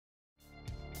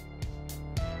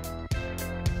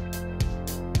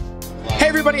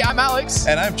everybody, I'm Alex.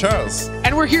 And I'm Charles.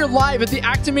 And we're here live at the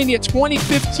Actimania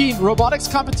 2015 Robotics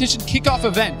Competition Kickoff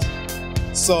event.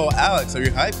 So Alex, are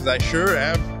you hyped? Because I sure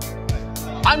am.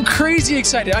 I'm crazy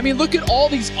excited. I mean, look at all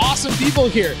these awesome people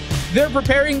here. They're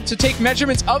preparing to take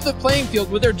measurements of the playing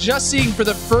field, what they're just seeing for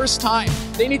the first time.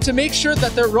 They need to make sure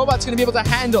that their robot's going to be able to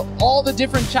handle all the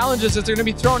different challenges that are going to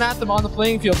be thrown at them on the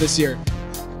playing field this year.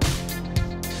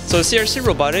 So CRC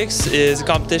Robotics is a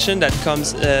competition that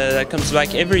comes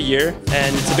back every year,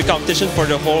 and it's a big competition for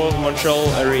the whole Montreal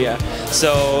area.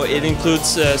 So it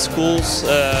includes schools,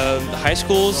 high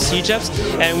schools,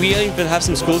 CEGEPs, and we even have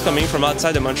some schools coming from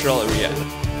outside the Montreal area.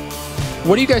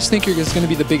 What do you guys think is going to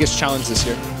be the biggest challenge this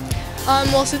year?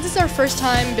 Well, since it's our first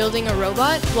time building a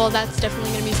robot, well, that's definitely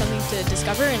going to be something to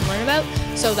discover and learn about,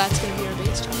 so that's going to be our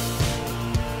biggest challenge.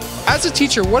 As a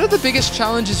teacher, what are the biggest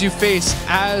challenges you face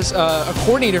as a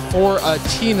coordinator for a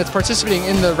team that's participating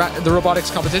in the robotics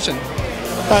competition?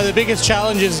 The biggest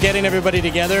challenge is getting everybody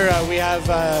together. We have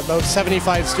about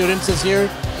 75 students this year.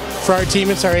 For our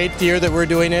team, it's our 8th year that we're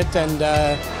doing it, and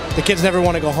the kids never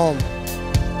want to go home.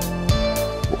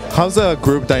 How's the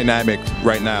group dynamic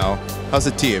right now? How's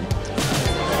the team?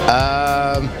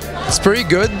 It's pretty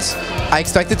good. I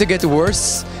expect it to get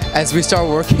worse as we start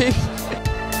working.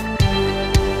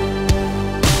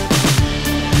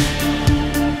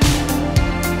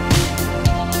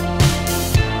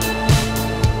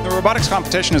 The robotics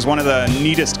competition is one of the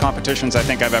neatest competitions I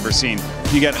think I've ever seen.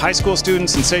 You get high school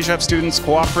students and CEGEP students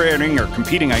cooperating or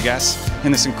competing, I guess,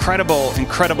 in this incredible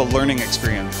learning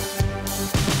experience.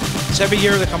 So every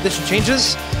year the competition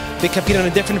changes. They compete on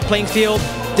a different playing field,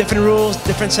 different rules,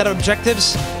 different set of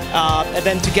objectives, and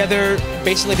then together,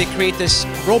 basically they create this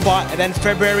robot, and then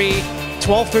February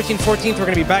 12th, 13th, 14th, we're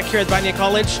going to be back here at Actimania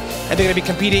College, and they're going to be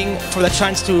competing for the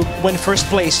chance to win first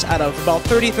place out of about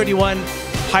 30, 31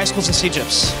 high schools and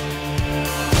CEGEPs.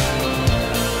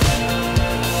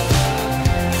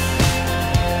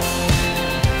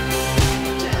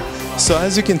 So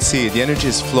as you can see, the energy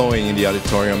is flowing in the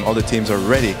auditorium. All the teams are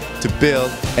ready to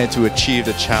build and to achieve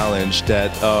the challenge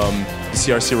that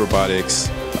CRC Robotics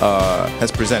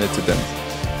has presented to them.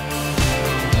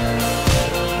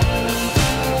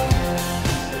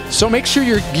 So make sure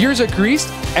your gears are greased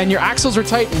and your axles are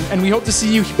tightened, and we hope to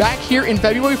see you back here in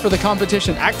February for the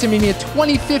competition, Actimania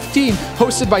 2015,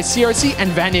 hosted by CRC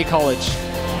and Actimania College.